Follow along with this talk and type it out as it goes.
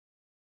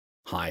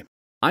Hi,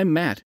 I'm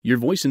Matt, your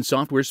voice and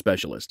software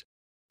specialist.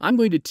 I'm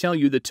going to tell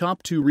you the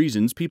top 2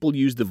 reasons people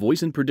use the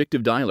Voicent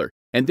Predictive Dialer,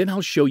 and then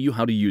I'll show you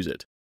how to use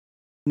it.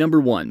 Number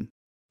 1.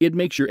 It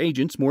makes your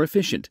agents more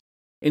efficient.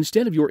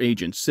 Instead of your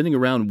agents sitting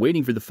around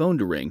waiting for the phone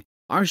to ring,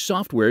 our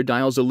software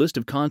dials a list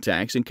of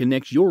contacts and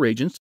connects your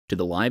agents to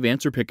the live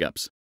answer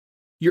pickups.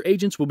 Your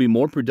agents will be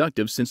more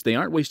productive since they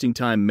aren't wasting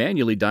time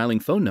manually dialing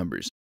phone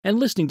numbers and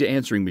listening to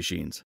answering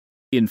machines.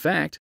 In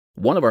fact,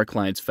 one of our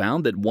clients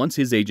found that once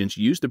his agents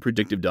used the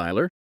Predictive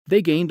Dialer,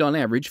 they gained on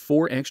average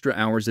 4 extra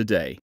hours a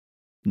day.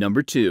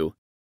 Number 2.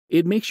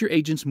 It makes your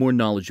agents more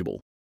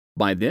knowledgeable.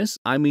 By this,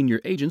 I mean your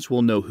agents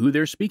will know who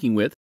they're speaking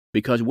with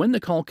because when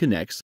the call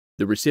connects,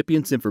 the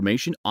recipient's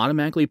information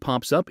automatically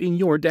pops up in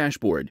your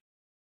dashboard.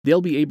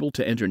 They'll be able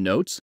to enter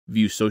notes,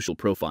 view social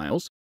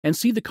profiles, and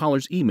see the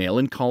caller's email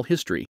and call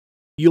history.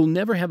 You'll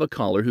never have a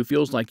caller who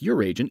feels like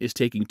your agent is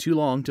taking too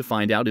long to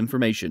find out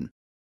information.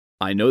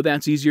 I know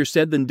that's easier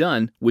said than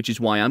done, which is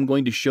why I'm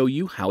going to show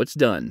you how it's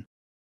done.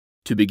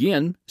 To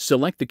begin,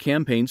 select the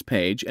Campaigns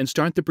page and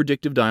start the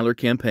Predictive Dialer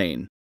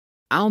campaign.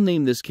 I'll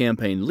name this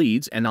campaign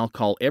Leads and I'll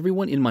call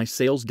everyone in my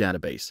sales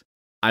database.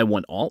 I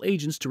want all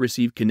agents to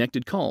receive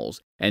connected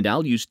calls, and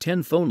I'll use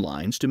 10 phone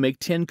lines to make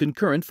 10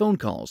 concurrent phone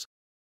calls.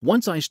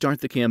 Once I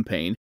start the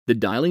campaign, the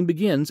dialing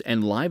begins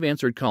and live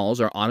answered calls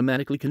are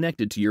automatically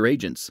connected to your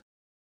agents.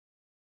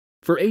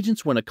 For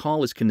agents, when a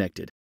call is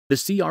connected, the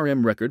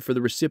CRM record for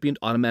the recipient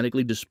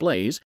automatically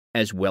displays,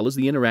 as well as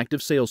the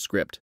interactive sales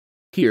script.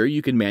 Here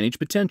you can manage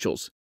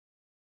potentials,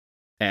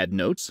 add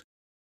notes,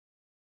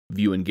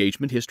 view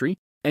engagement history,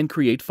 and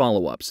create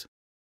follow-ups.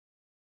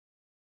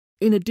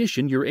 In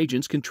addition, your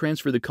agents can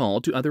transfer the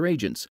call to other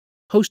agents,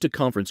 host a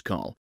conference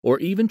call, or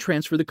even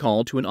transfer the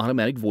call to an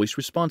automatic voice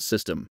response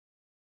system.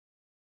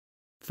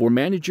 For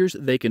managers,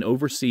 they can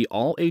oversee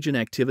all agent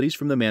activities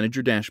from the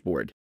manager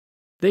dashboard.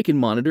 They can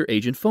monitor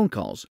agent phone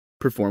calls,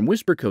 perform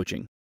whisper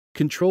coaching,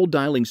 control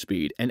dialing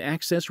speed, and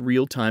access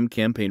real-time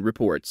campaign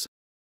reports.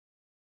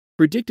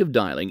 Predictive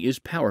dialing is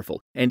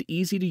powerful and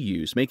easy to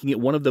use, making it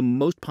one of the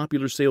most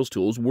popular sales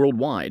tools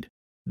worldwide.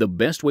 The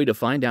best way to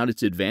find out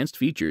its advanced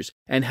features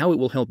and how it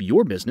will help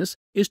your business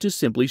is to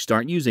simply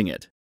start using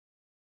it.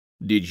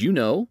 Did you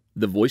know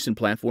the Voicent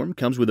platform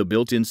comes with a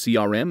built-in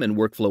CRM and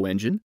workflow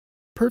engine,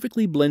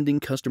 perfectly blending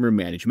customer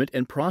management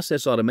and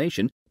process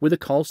automation with a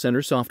call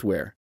center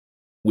software?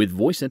 With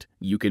Voicent,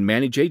 you can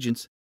manage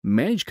agents,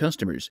 manage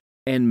customers,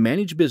 and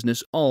manage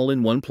business all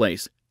in one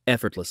place,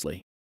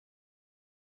 effortlessly.